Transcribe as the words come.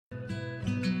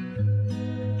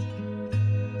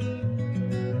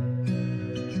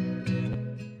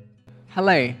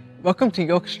Hello, welcome to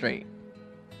York Street.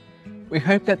 We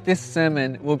hope that this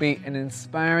sermon will be an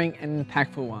inspiring and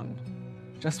impactful one,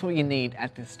 just what you need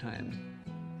at this time.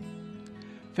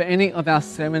 For any of our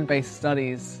sermon-based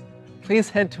studies, please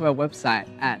head to our website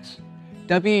at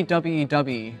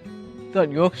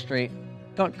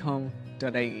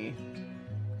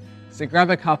www.yorkstreet.com.au. So grab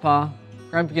a cuppa,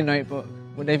 grab your notebook,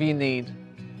 whatever you need,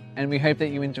 and we hope that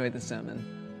you enjoy the sermon.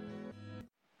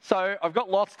 So I've got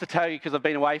lots to tell you because I've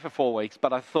been away for 4 weeks,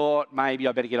 but I thought maybe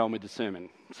I better get on with the sermon.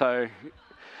 So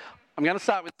I'm going to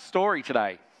start with a story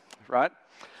today, right?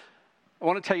 I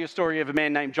want to tell you a story of a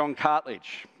man named John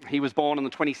Cartledge. He was born on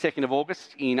the 22nd of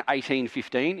August in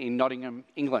 1815 in Nottingham,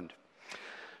 England.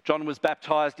 John was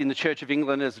baptised in the Church of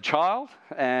England as a child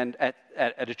and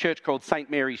at a church called St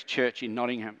Mary's Church in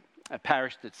Nottingham, a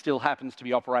parish that still happens to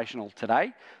be operational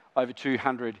today, over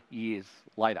 200 years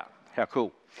later. How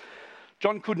cool.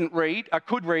 John could read,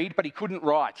 but he couldn't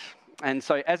write. And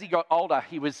so as he got older,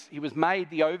 he was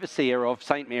made the overseer of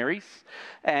St Mary's,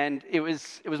 and it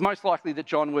was most likely that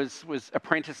John was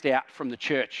apprenticed out from the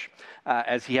church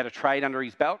as he had a trade under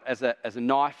his belt as a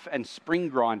knife and spring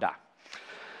grinder.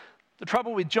 The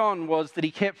trouble with John was that he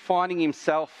kept finding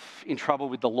himself in trouble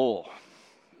with the law.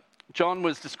 John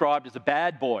was described as a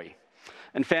bad boy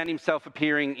and found himself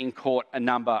appearing in court a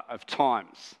number of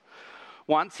times.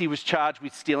 Once he was charged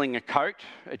with stealing a coat,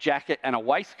 a jacket and a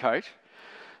waistcoat,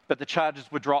 but the charges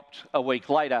were dropped a week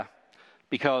later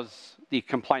because the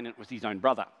complainant was his own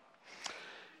brother.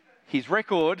 His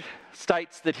record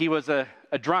states that he was a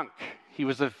drunk, he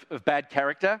was of bad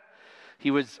character,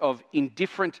 he was of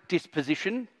indifferent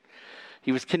disposition,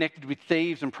 he was connected with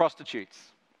thieves and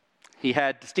prostitutes. He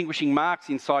had distinguishing marks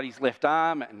inside his left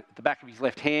arm and at the back of his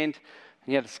left hand, and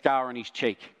he had a scar on his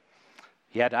cheek.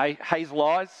 He had hazel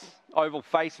eyes, oval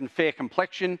face and fair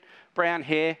complexion, brown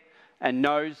hair and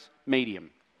nose medium.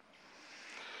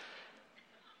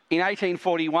 In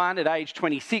 1841, at age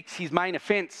 26, his main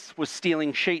offence was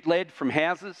stealing sheet lead from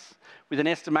houses with an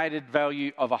estimated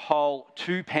value of a whole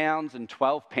 £2 and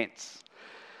 12 pence.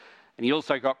 And he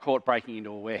also got caught breaking into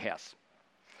a warehouse.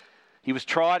 He was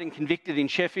tried and convicted in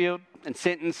Sheffield and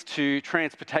sentenced to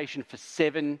transportation for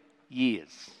 7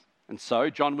 years. And so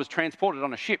John was transported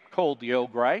on a ship called the Earl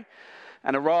Grey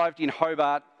and arrived in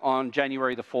Hobart on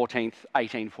January the 14th,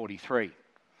 1843.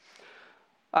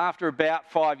 After about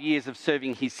 5 years of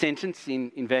serving his sentence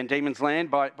in Van Diemen's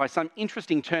Land, by some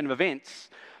interesting turn of events,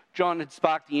 John had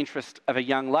sparked the interest of a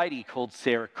young lady called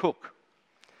Sarah Cook.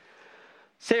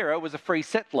 Sarah was a free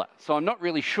settler, so I'm not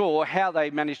really sure how they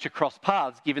managed to cross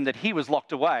paths given that he was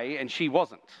locked away and she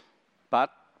wasn't.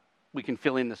 But we can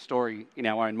fill in the story in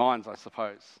our own minds, I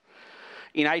suppose.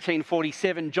 In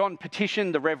 1847, John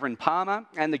petitioned the Reverend Palmer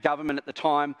and the government at the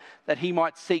time that he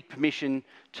might seek permission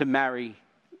to marry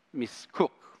Miss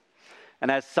Cook. And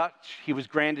as such, he was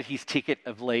granted his ticket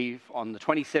of leave on the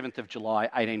 27th of July,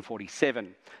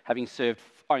 1847, having served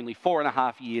only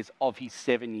 4.5 years of his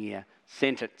 7-year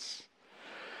sentence.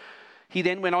 He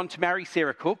then went on to marry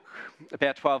Sarah Cook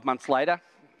about 12 months later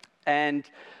and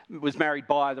was married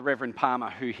by the Reverend Palmer,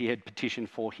 who he had petitioned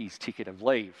for his ticket of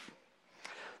leave.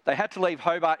 They had to leave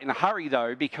Hobart in a hurry,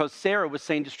 though, because Sarah was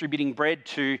seen distributing bread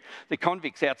to the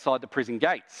convicts outside the prison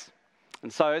gates.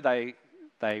 And so they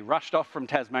rushed off from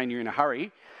Tasmania in a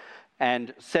hurry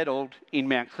and settled in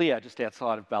Mount Clear, just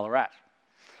outside of Ballarat.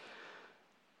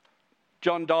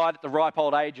 John died at the ripe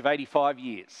old age of 85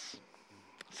 years.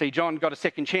 See, John got a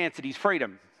second chance at his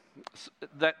freedom.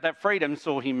 That freedom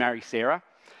saw him marry Sarah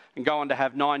and go on to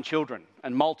have 9 children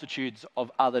and multitudes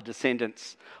of other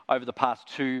descendants over the past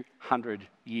 200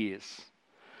 years.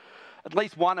 At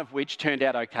least one of which turned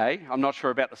out okay. I'm not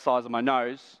sure about the size of my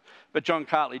nose, but John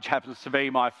Cartledge happens to be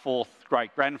my 4th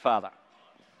great-grandfather.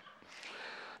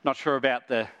 Not sure about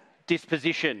the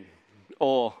disposition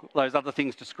or those other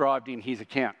things described in his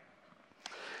account.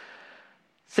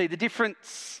 See, the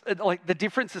difference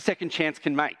a second chance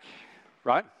can make,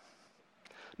 right?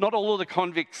 Not all of the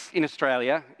convicts in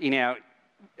Australia in our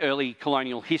early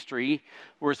colonial history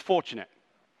were as fortunate.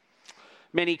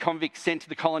 Many convicts sent to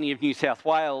the colony of New South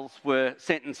Wales were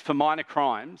sentenced for minor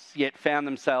crimes, yet found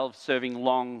themselves serving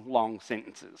long, long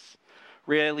sentences,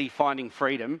 rarely finding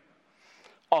freedom,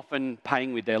 often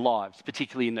paying with their lives,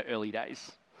 particularly in the early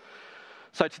days.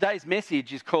 So today's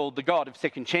message is called The God of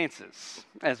Second Chances,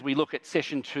 as we look at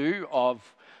session 2 of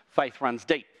Faith Runs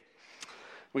Deep.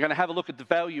 We're going to have a look at the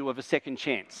value of a second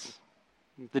chance,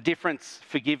 the difference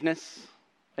forgiveness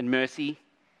and mercy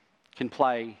can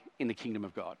play in the kingdom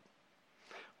of God.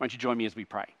 Won't you join me as we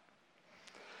pray?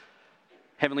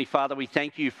 Heavenly Father, we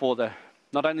thank you for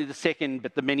not only the second,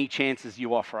 but the many chances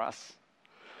you offer us.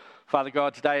 Father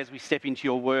God, today as we step into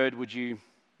your word, would you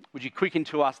quicken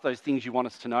to us those things you want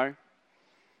us to know,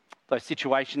 those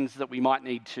situations that we might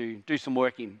need to do some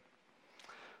work in.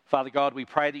 Father God, we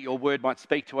pray that your word might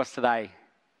speak to us today.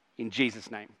 In Jesus'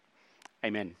 name,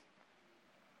 amen.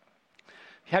 If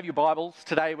you have your Bibles,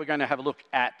 today we're going to have a look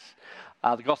at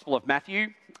the Gospel of Matthew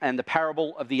and the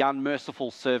parable of the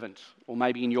unmerciful servant, or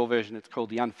maybe in your version it's called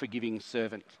the unforgiving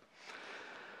servant.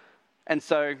 And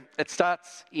so it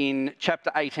starts in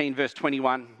chapter 18, verse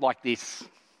 21, like this.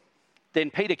 Then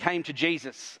Peter came to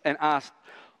Jesus and asked,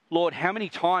 Lord, how many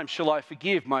times shall I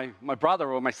forgive my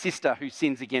brother or my sister who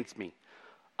sins against me?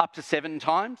 Up to 7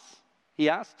 times? He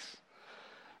asks.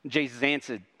 And Jesus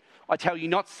answered, I tell you,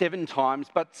 not 7 times,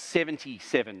 but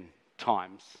 77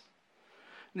 times.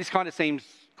 And this kind of seems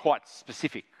quite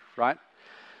specific, right?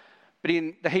 But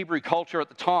in the Hebrew culture at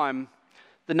the time,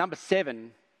 the number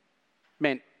 7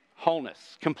 meant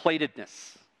wholeness,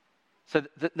 completedness. So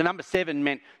the number 7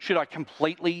 meant, should I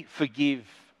completely forgive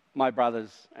my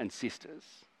brothers and sisters?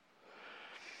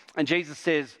 And Jesus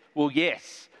says, well,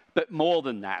 yes, but more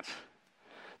than that.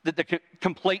 That the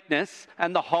completeness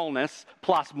and the wholeness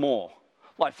plus more.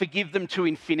 Like forgive them to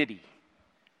infinity,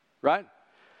 right?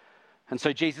 And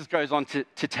so Jesus goes on to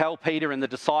tell Peter and the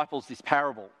disciples this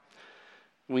parable.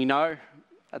 We know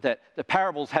that the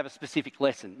parables have a specific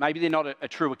lesson. Maybe they're not a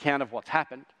true account of what's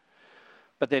happened,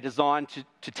 but they're designed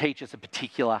to teach us a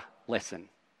particular lesson.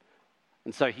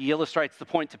 And so he illustrates the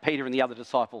point to Peter and the other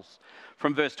disciples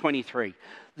from verse 23.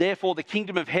 Therefore, the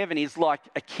kingdom of heaven is like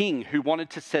a king who wanted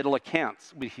to settle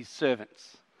accounts with his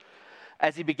servants.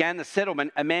 As he began the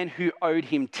settlement, a man who owed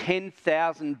him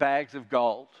 10,000 bags of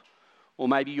gold, or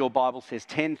maybe your Bible says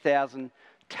 10,000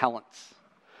 talents,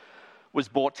 was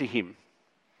brought to him.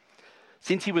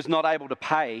 Since he was not able to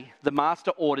pay, the master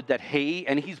ordered that he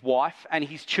and his wife and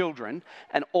his children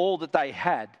and all that they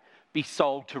had be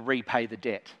sold to repay the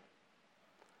debt.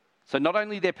 So not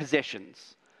only their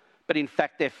possessions, but in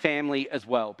fact their family as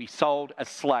well, be sold as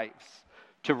slaves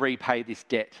to repay this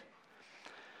debt.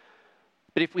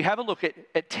 But if we have a look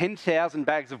at 10,000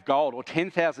 bags of gold or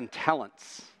 10,000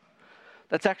 talents,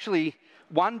 that's actually,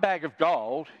 1 bag of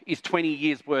gold is 20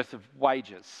 years worth of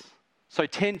wages. So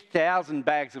 10,000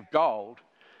 bags of gold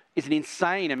is an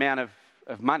insane amount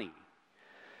of money.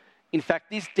 In fact,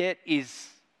 this debt is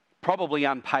probably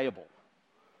unpayable.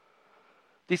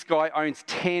 This guy owns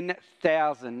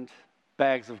 10,000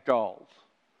 bags of gold.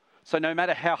 So no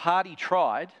matter how hard he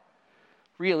tried,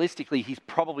 realistically, he's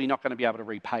probably not going to be able to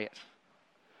repay it.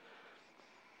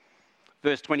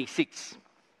 Verse 26.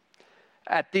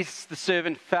 At this, the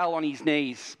servant fell on his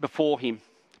knees before him.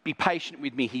 Be patient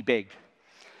with me, he begged,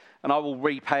 and I will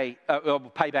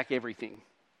pay back everything.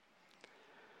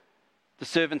 The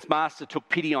servant's master took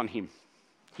pity on him.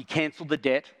 He cancelled the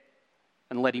debt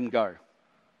and let him go.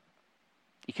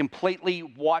 He completely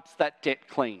wipes that debt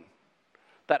clean,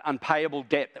 that unpayable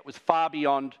debt that was far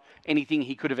beyond anything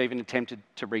he could have even attempted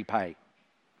to repay.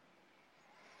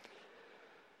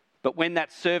 But when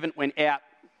that servant went out,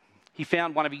 he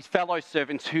found one of his fellow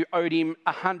servants who owed him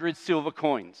 100 silver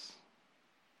coins.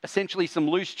 Essentially some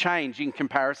loose change in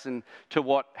comparison to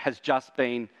what has just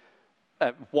been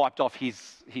wiped off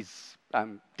his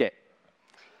debt.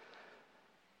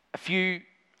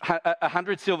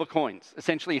 100 silver coins,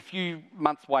 essentially a few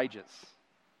months' wages.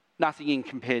 Nothing in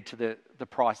compared to the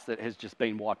price that has just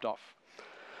been wiped off.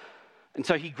 And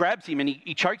so he grabs him and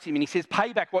he chokes him and he says,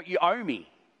 pay back what you owe me.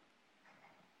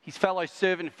 His fellow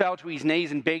servant fell to his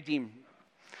knees and begged him.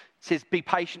 He says, be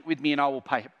patient with me and I will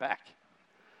pay it back.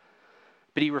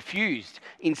 But he refused.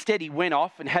 Instead, he went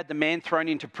off and had the man thrown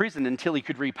into prison until he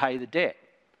could repay the debt.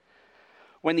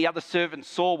 When the other servants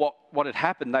saw what had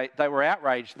happened, they were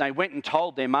outraged. And they went and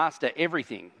told their master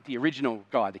everything, the original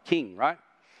guy, the king, right?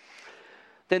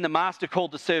 Then the master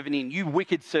called the servant in. You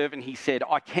wicked servant, he said,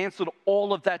 I cancelled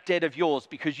all of that debt of yours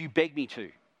because you begged me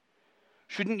to.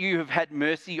 Shouldn't you have had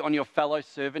mercy on your fellow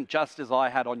servant just as I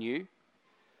had on you?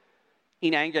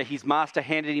 In anger, his master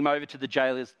handed him over to the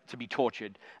jailers to be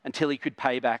tortured until he could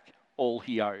pay back all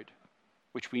he owed,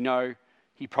 which we know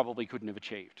he probably couldn't have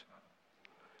achieved.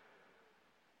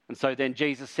 And so then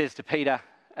Jesus says to Peter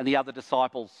and the other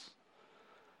disciples,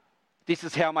 this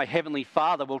is how my heavenly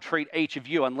Father will treat each of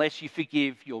you unless you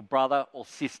forgive your brother or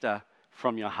sister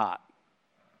from your heart.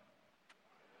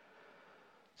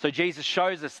 So Jesus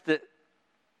shows us that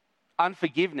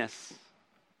unforgiveness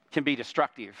can be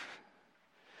destructive.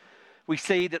 We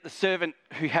see that the servant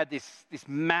who had this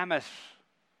mammoth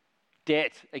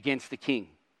debt against the king,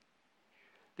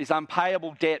 this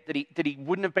unpayable debt that he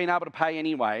wouldn't have been able to pay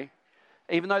anyway,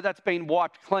 even though that's been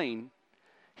wiped clean,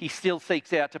 he still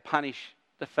seeks out to punish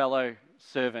the fellow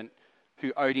servant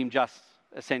who owed him just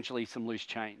essentially some loose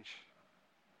change.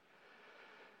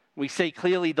 We see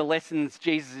clearly the lessons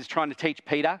Jesus is trying to teach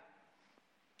Peter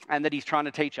and that he's trying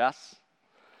to teach us.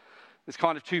 There's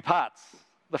kind of two parts.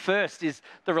 The first is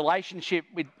the relationship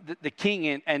with the king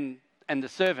and the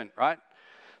servant, right?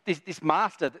 This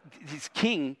master, this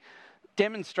king,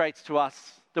 demonstrates to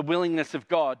us the willingness of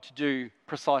God to do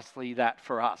precisely that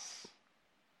for us,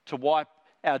 to wipe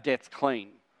our debts clean,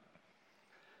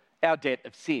 our debt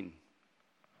of sin,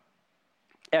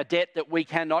 our debt that we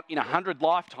cannot in 100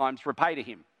 lifetimes repay to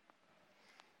him.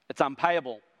 It's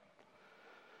unpayable.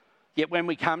 Yet when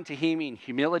we come to him in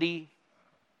humility,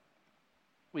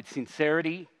 with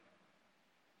sincerity,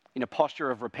 in a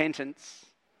posture of repentance,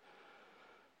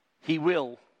 he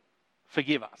will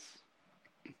forgive us.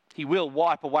 He will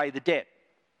wipe away the debt,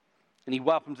 and he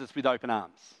welcomes us with open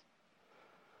arms.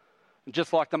 And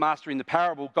just like the master in the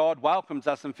parable, God welcomes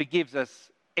us and forgives us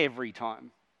every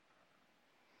time.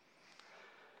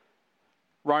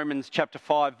 Romans chapter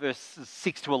 5, verses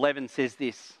 6 to 11 says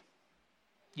this: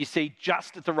 "You see,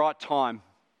 just at the right time,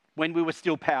 when we were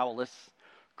still powerless,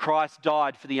 Christ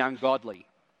died for the ungodly.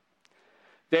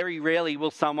 Very rarely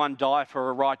will someone die for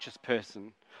a righteous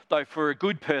person, though for a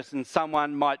good person,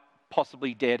 someone might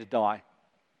possibly dare to die.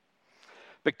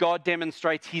 But God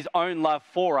demonstrates his own love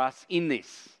for us in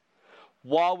this: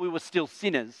 while we were still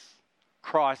sinners,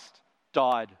 Christ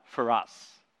died for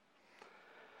us.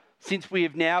 Since we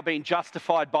have now been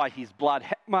justified by his blood,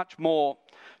 how much more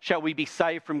shall we be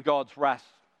saved from God's wrath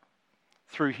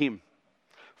through him?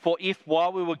 For if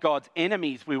while we were God's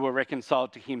enemies, we were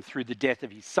reconciled to him through the death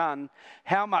of his Son,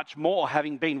 how much more,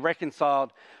 having been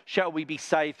reconciled, shall we be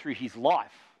saved through his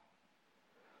life?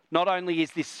 Not only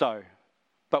is this so,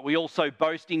 but we also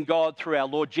boast in God through our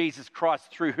Lord Jesus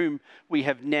Christ, through whom we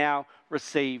have now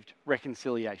received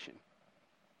reconciliation."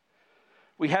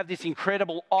 We have this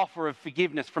incredible offer of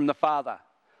forgiveness from the Father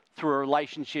through a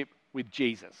relationship with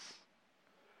Jesus.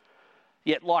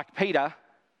 Yet, like Peter,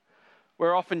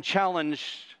 we're often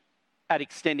challenged at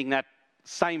extending that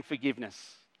same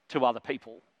forgiveness to other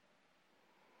people.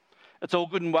 It's all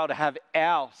good and well to have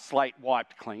our slate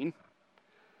wiped clean,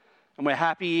 and we're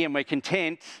happy and we're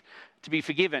content to be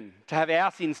forgiven, to have our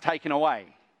sins taken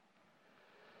away.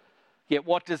 Yet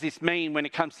what does this mean when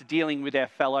it comes to dealing with our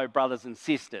fellow brothers and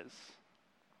sisters?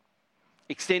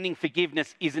 Extending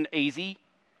forgiveness isn't easy.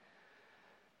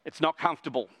 It's not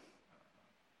comfortable.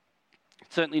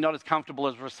 It's certainly not as comfortable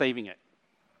as receiving it.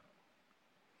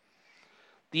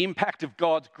 The impact of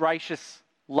God's gracious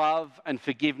love and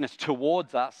forgiveness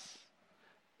towards us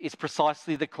is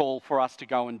precisely the call for us to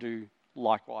go and do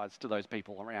likewise to those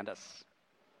people around us.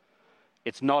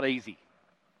 It's not easy.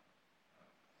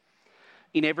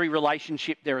 In every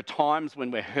relationship, there are times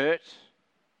when we're hurt,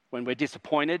 when we're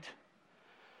disappointed,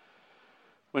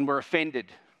 when we're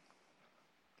offended,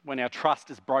 when our trust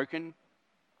is broken,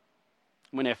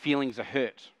 when our feelings are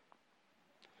hurt.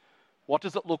 What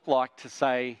does it look like to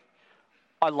say,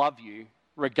 "I love you,"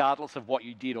 regardless of what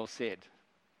you did or said?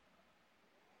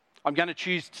 I'm going to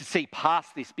choose to see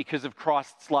past this because of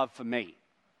Christ's love for me.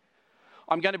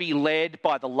 I'm going to be led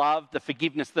by the love, the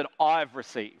forgiveness that I've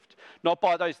received, not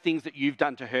by those things that you've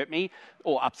done to hurt me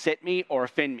or upset me or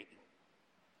offend me.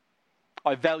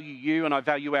 I value you and I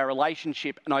value our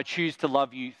relationship, and I choose to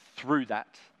love you through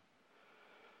that,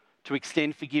 to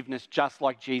extend forgiveness just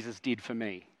like Jesus did for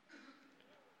me.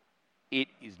 It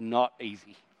is not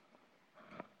easy.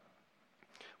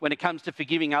 When it comes to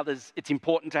forgiving others, it's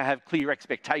important to have clear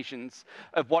expectations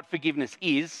of what forgiveness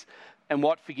is and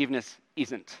what forgiveness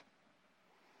isn't.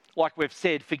 Like we've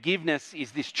said, forgiveness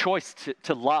is this choice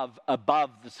to love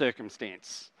above the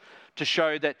circumstance, to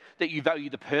show that you value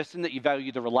the person, that you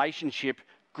value the relationship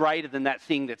greater than that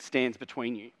thing that stands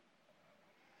between you.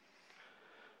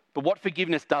 But what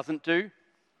forgiveness doesn't do,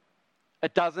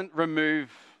 it doesn't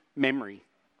remove memory.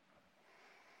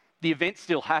 The event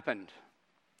still happened,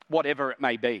 whatever it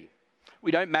may be.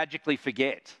 We don't magically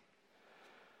forget.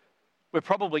 We're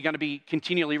probably going to be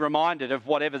continually reminded of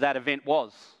whatever that event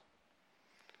was.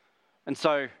 And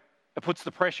so it puts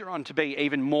the pressure on to be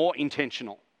even more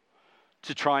intentional,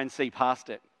 to try and see past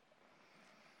it.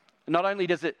 And not only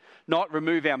does it not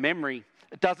remove our memory,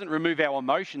 it doesn't remove our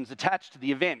emotions attached to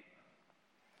the event.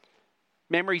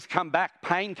 Memories come back,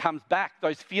 pain comes back,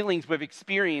 those feelings we've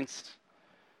experienced,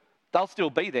 they'll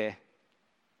still be there.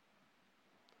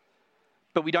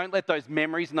 But we don't let those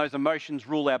memories and those emotions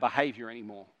rule our behaviour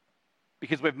anymore,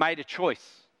 because we've made a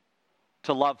choice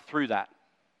to love through that.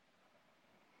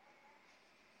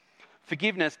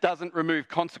 Forgiveness doesn't remove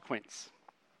consequence.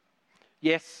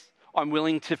 Yes, I'm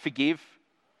willing to forgive.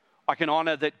 I can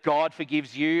honour that God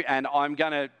forgives you, and I'm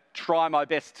going to try my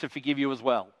best to forgive you as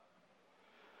well.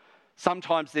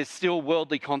 Sometimes there's still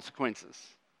worldly consequences.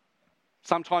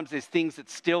 Sometimes there's things that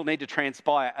still need to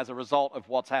transpire as a result of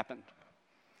what's happened.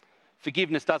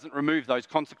 Forgiveness doesn't remove those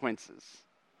consequences.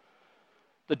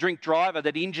 The drink driver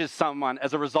that injures someone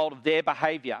as a result of their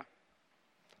behaviour,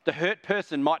 the hurt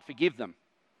person might forgive them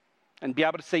and be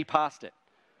able to see past it.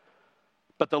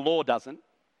 But the law doesn't.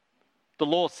 The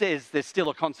law says there's still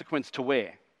a consequence to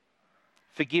wear.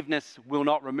 Forgiveness will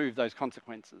not remove those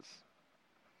consequences.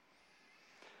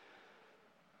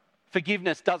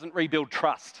 Forgiveness doesn't rebuild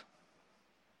trust.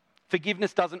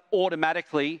 Forgiveness doesn't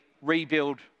automatically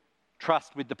rebuild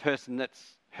trust with the person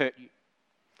that's hurt you.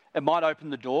 It might open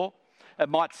the door, it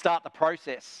might start the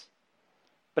process,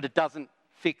 but it doesn't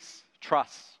fix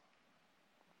trust.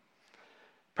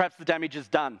 Perhaps the damage is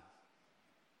done.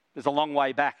 There's a long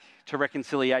way back to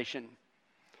reconciliation.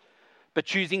 But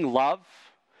choosing love,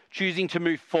 choosing to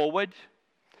move forward,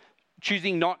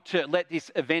 choosing not to let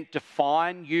this event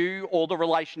define you or the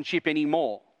relationship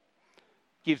anymore,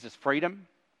 gives us freedom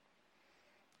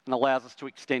and allows us to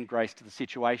extend grace to the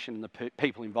situation and the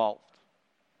people involved.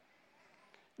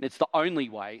 And it's the only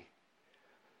way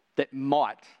that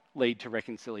might lead to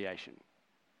reconciliation.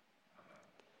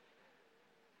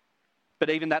 But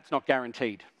even that's not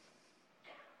guaranteed.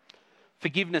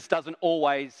 Forgiveness doesn't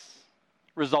always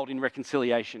result in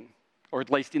reconciliation, or at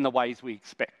least in the ways we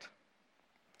expect.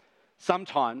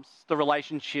 Sometimes the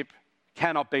relationship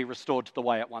cannot be restored to the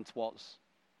way it once was.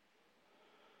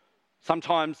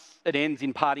 Sometimes it ends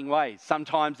in parting ways.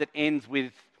 Sometimes it ends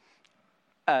with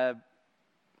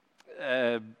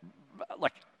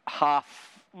like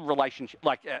half relationship,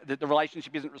 like the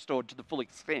relationship isn't restored to the full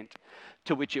extent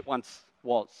to which it once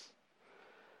was.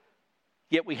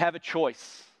 Yet we have a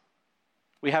choice.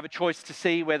 We have a choice to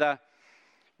see whether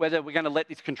we're going to let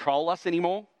this control us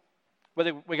anymore,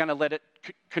 whether we're going to let it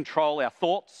control our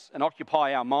thoughts and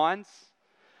occupy our minds,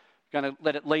 going to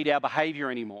let it lead our behaviour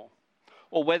anymore,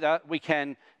 or whether we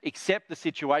can accept the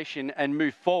situation and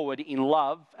move forward in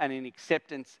love and in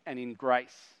acceptance and in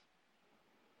grace.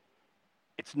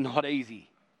 It's not easy.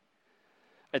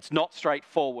 It's not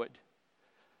straightforward.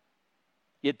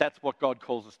 Yet that's what God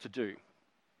calls us to do,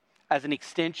 as an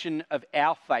extension of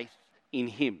our faith in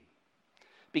Him,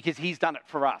 because He's done it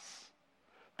for us.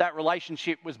 That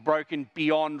relationship was broken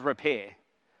beyond repair,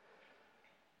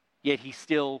 yet He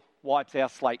still wipes our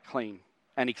slate clean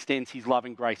and extends His love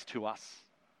and grace to us.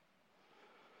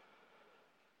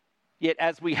 Yet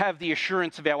as we have the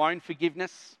assurance of our own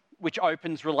forgiveness, which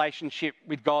opens relationship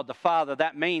with God the Father,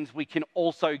 that means we can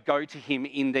also go to Him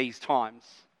in these times.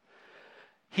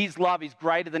 His love is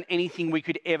greater than anything we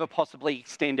could ever possibly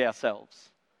extend ourselves.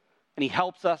 And He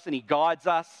helps us and He guides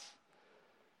us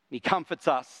and He comforts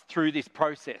us through this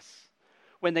process.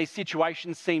 When these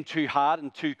situations seem too hard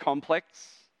and too complex,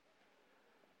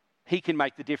 He can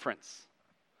make the difference.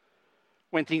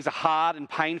 When things are hard and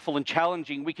painful and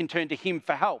challenging, we can turn to Him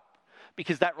for help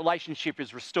because that relationship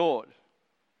is restored.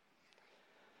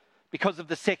 Because of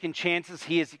the second chances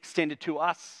He has extended to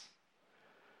us,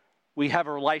 we have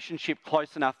a relationship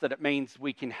close enough that it means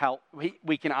we can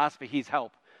ask for His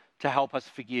help to help us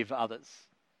forgive others.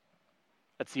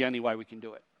 That's the only way we can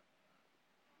do it.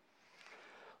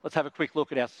 Let's have a quick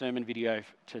look at our sermon video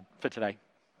for today.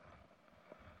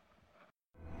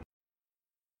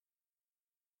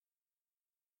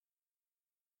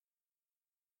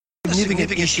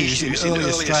 Significant issues in early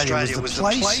Australia was the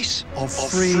place of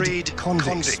freed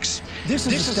convicts. This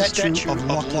is the statue of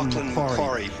Lachlan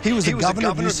Macquarie. He was the governor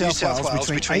of New South Wales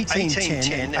between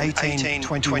 1810 and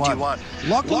 1821.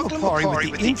 Lachlan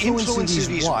Macquarie, with the influence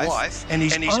of his wife and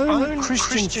his own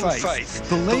Christian faith,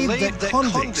 believed that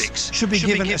convicts should be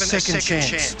given a second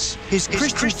chance. His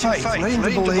Christian faith led him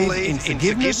to believe in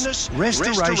forgiveness,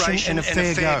 restoration and a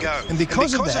fair go. And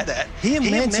because of that, he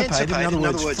emancipated, in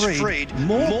other words freed,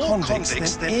 more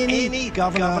convicts than any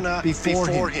governor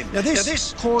before him. Now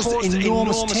this caused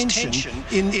enormous tension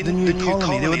in the new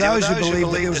colony. There were those who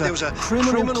believed that there was a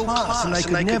criminal class and they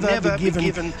could never be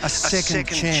given a second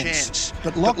chance.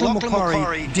 But Lachlan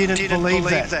Macquarie didn't believe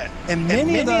that. And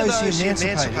many of those he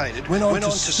emancipated went on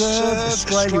to serve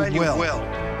Australia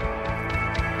well.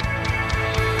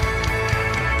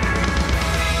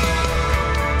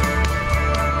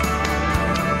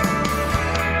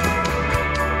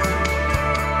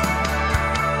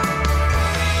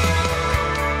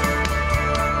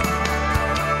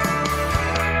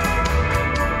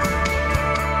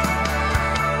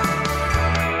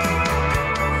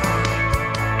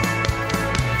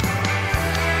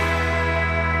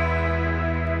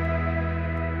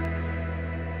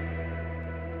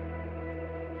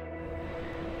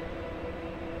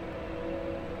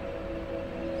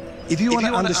 If you want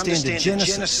to understand the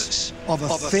genesis of a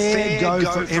fair go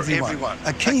for everyone,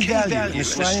 a key value in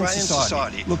Australian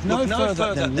society, look no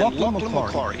further than Lachlan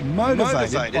Macquarie,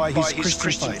 motivated by his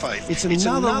Christian faith. It's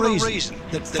another reason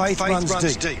that faith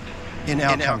runs deep in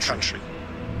our country.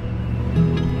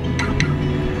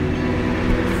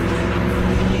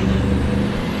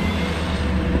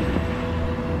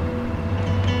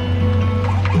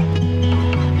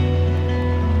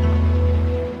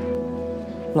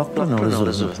 Lachlan and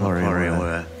Elizabeth Macquarie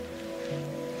were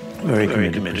very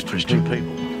committed Christian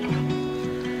people.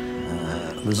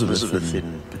 Elizabeth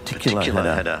in particular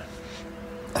had a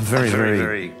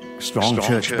very strong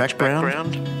church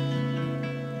background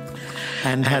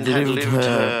and had lived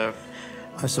her,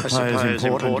 I suppose,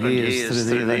 important years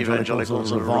through the evangelical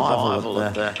revival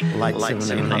of the late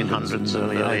 1700s,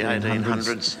 early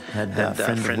 1800s, had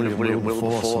a friend of William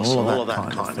Wilberforce and all of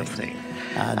that kind of thing.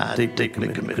 Deeply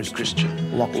committed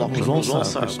Christian. Lachlan was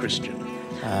also a Christian.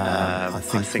 I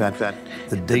think that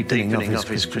the deepening of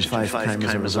his Christian faith came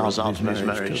as a result of his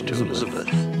marriage to Elizabeth.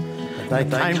 They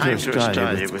came to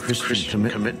Australia with Christian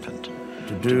commitment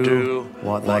to do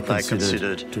what they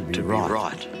considered to be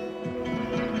right.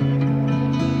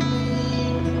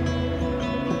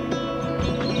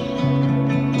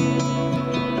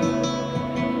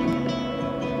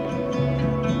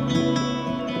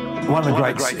 One of the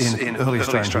greats in early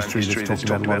Australian history that's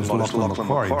talked about a lot is Lachlan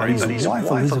Macquarie, but his wife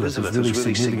Elizabeth was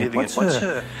really significant. What's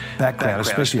her background,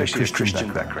 especially a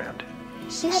Christian background?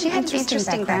 She had an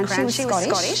interesting background. She was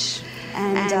Scottish.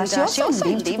 And she also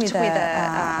lived with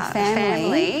a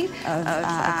family,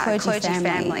 a clergy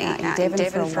family in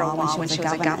Devon for a while when she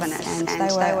was a governess. And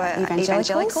they were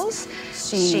evangelicals.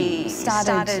 She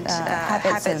started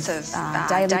habits of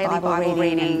daily Bible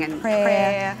reading and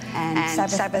prayer and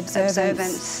Sabbath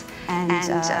observance. And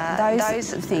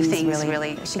those things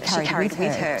really she carried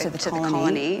with her to the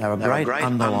colony. They were great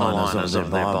underliners of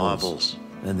their Bibles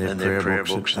and their prayer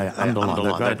books. They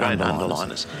underlined, great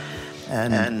underliners.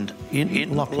 And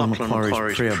in Lachlan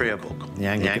Macquarie's prayer book, the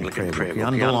Anglican prayer book, he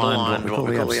underlined what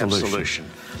we call the absolution,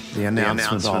 the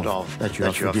announcement of that you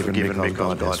are forgiven because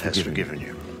God has forgiven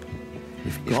you.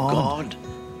 If God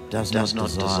does not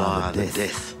desire the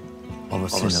death of a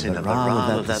sinner, but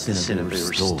rather that the sinner be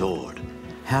restored,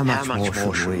 how much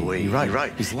more should we? He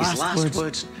wrote his last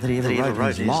words that he ever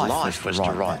wrote in his life was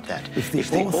to write that. If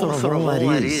the author of all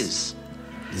that is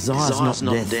desires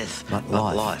not death, but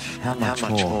life, how much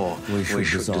more we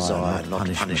should desire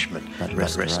not punishment, but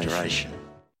restoration.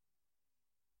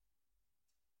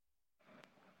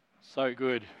 So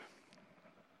good.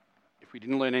 If we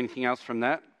didn't learn anything else from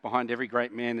that, behind every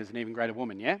great man there's an even greater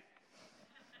woman, yeah?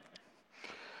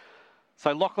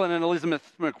 So Lachlan and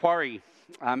Elizabeth Macquarie,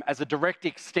 as a direct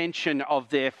extension of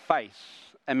their faith,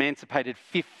 emancipated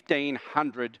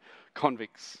 1,500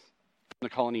 convicts from the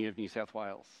colony of New South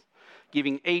Wales,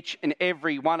 giving each and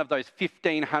every one of those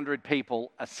 1,500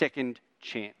 people a second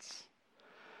chance.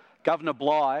 Governor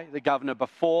Bligh, the governor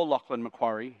before Lachlan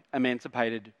Macquarie,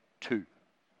 emancipated 2.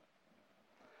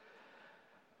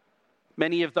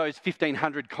 Many of those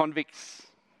 1,500 convicts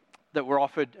that were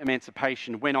offered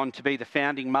emancipation went on to be the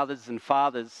founding mothers and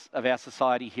fathers of our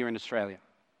society here in Australia,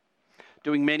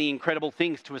 doing many incredible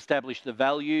things to establish the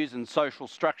values and social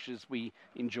structures we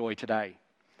enjoy today.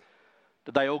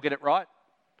 Did they all get it right?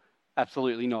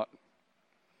 Absolutely not.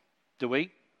 Do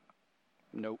we?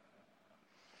 No.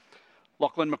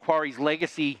 Lachlan Macquarie's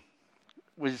legacy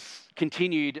was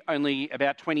continued only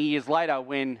about 20 years later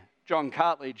when John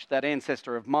Cartledge, that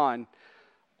ancestor of mine,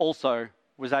 also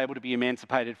was able to be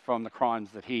emancipated from the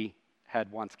crimes that he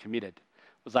had once committed,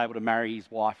 was able to marry his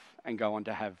wife and go on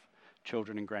to have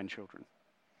children and grandchildren.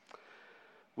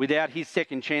 Without his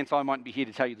second chance, I mightn't be here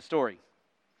to tell you the story.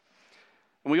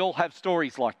 And we all have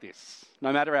stories like this,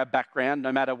 no matter our background,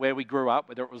 no matter where we grew up,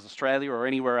 whether it was Australia or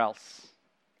anywhere else.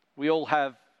 We all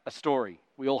have a story.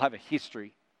 We all have a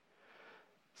history.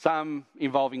 Some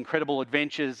involve incredible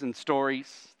adventures and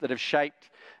stories that have shaped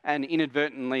and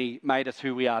inadvertently made us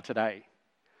who we are today.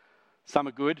 Some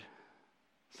are good,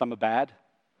 some are bad,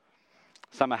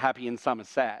 some are happy and some are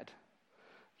sad.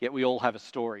 Yet we all have a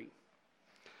story.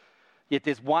 Yet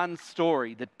there's one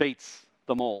story that beats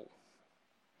them all.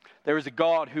 There is a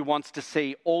God who wants to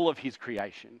see all of his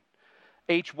creation,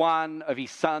 each one of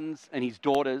his sons and his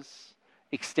daughters,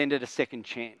 extended a second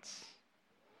chance.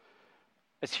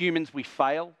 As humans, we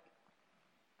fail,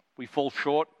 we fall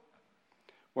short,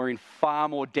 we're in far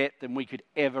more debt than we could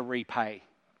ever repay.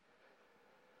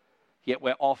 Yet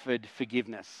we're offered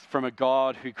forgiveness from a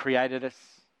God who created us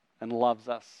and loves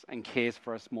us and cares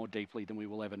for us more deeply than we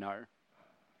will ever know.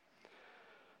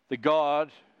 The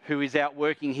God who is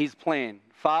outworking his plan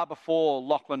far before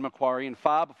Lachlan Macquarie and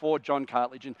far before John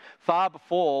Cartledge and far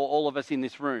before all of us in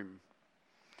this room.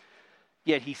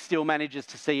 Yet he still manages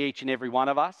to see each and every one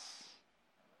of us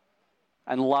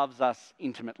and loves us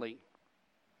intimately.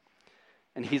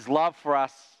 And his love for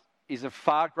us is of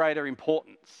far greater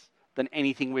importance than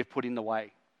anything we've put in the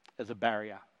way as a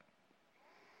barrier.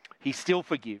 He still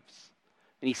forgives,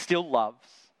 and he still loves,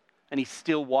 and he's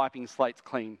still wiping slates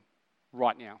clean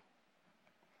right now.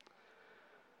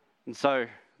 And so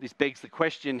this begs the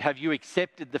question, have you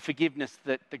accepted the forgiveness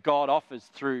that God offers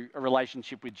through a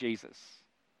relationship with Jesus?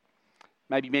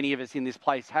 Maybe many of us in this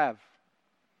place have.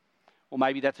 Or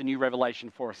maybe that's a new revelation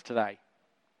for us today.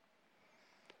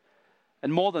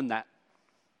 And more than that,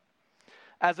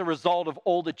 as a result of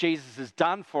all that Jesus has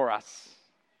done for us,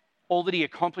 all that he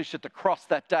accomplished at the cross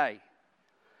that day,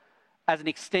 as an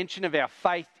extension of our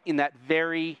faith in that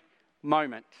very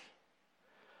moment,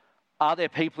 are there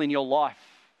people in your life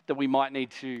that we might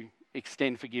need to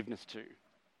extend forgiveness to?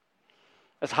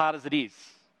 As hard as it is,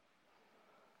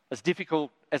 as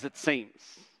difficult as it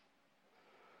seems.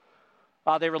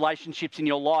 Are there relationships in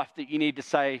your life that you need to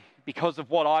say, because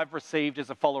of what I've received as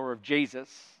a follower of Jesus,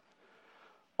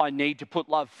 I need to put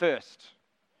love first.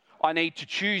 I need to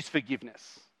choose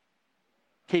forgiveness,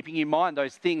 keeping in mind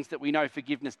those things that we know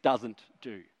forgiveness doesn't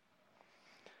do.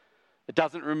 It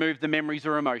doesn't remove the memories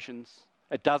or emotions.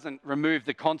 It doesn't remove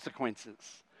the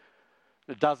consequences.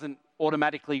 It doesn't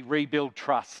automatically rebuild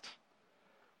trust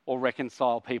or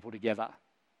reconcile people together.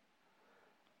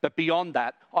 But beyond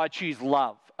that, I choose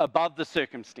love above the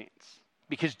circumstance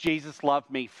because Jesus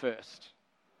loved me first.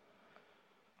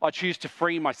 I choose to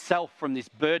free myself from this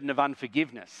burden of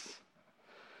unforgiveness.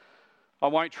 I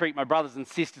won't treat my brothers and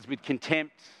sisters with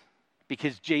contempt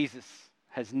because Jesus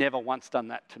has never once done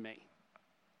that to me.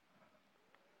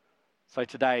 So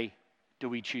today, do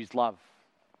we choose love?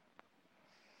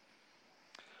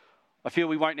 I feel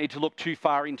we won't need to look too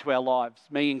far into our lives,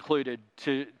 me included,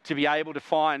 to be able to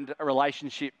find a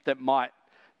relationship that might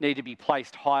need to be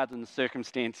placed higher than the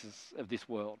circumstances of this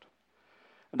world,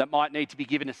 and that might need to be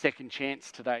given a second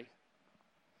chance today,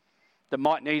 that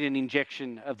might need an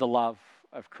injection of the love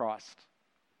of Christ.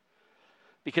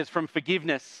 Because from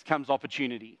forgiveness comes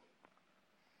opportunity.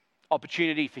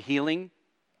 Opportunity for healing,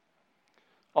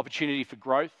 opportunity for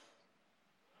growth,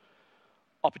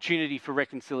 opportunity for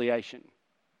reconciliation.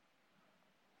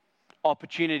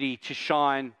 Opportunity to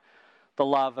shine the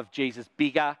love of Jesus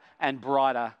bigger and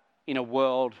brighter in a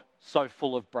world so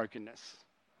full of brokenness.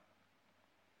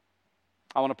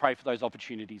 I want to pray for those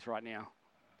opportunities right now.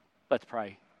 Let's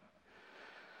pray.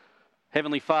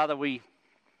 Heavenly Father, we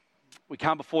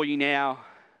come before you now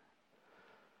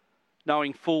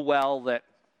knowing full well that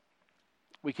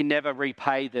we can never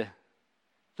repay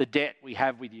the debt we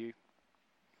have with you.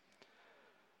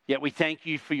 Yet we thank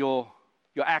you for your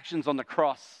actions on the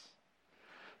cross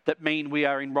that mean we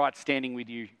are in right standing with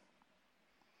you.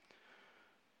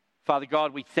 Father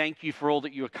God, we thank you for all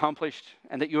that you accomplished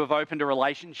and that you have opened a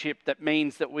relationship that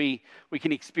means that we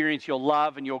can experience your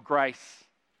love and your grace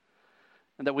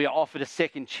and that we are offered a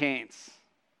second chance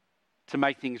to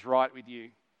make things right with you.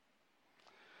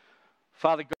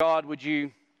 Father God, would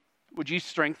you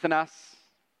strengthen us?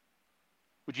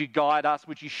 Would you guide us?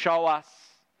 Would you show us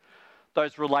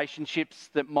those relationships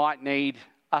that might need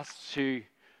us to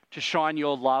shine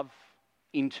your love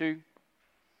into?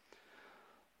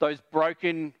 Those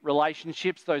broken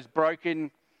relationships, those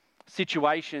broken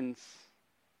situations,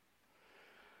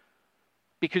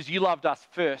 because you loved us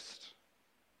first.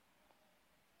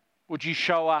 Would you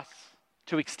show us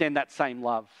to extend that same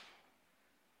love?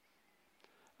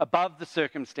 Above the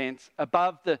circumstance,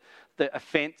 above the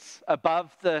offense,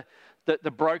 above the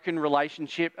broken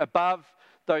relationship, above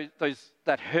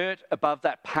that hurt, above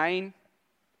that pain,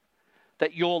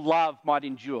 that your love might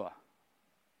endure.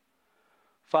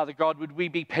 Father God, would we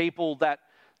be people that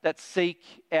seek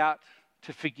out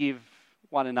to forgive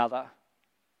one another,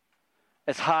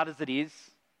 as hard as it is?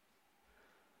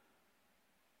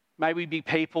 May we be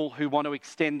people who want to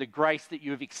extend the grace that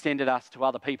you have extended us to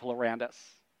other people around us.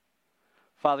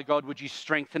 Father God, would you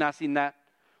strengthen us in that?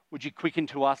 Would you quicken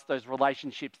to us those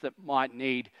relationships that might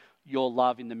need your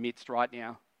love in the midst right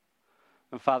now?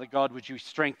 And Father God, would you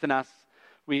strengthen us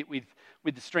with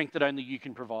the strength that only you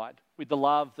can provide, with the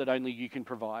love that only you can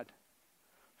provide.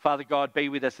 Father God, be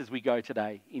with us as we go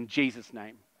today. In Jesus'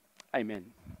 name, amen.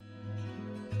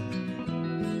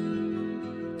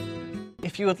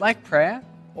 If you would like prayer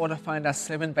or to find our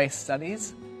sermon-based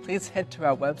studies, please head to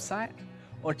our website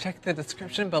or check the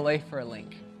description below for a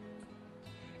link.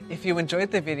 If you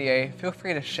enjoyed the video, feel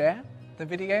free to share the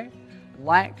video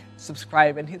like,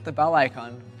 subscribe and hit the bell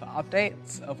icon for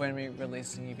updates of when we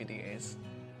release new videos.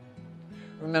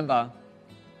 Remember,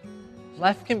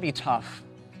 life can be tough,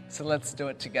 so let's do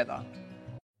it together.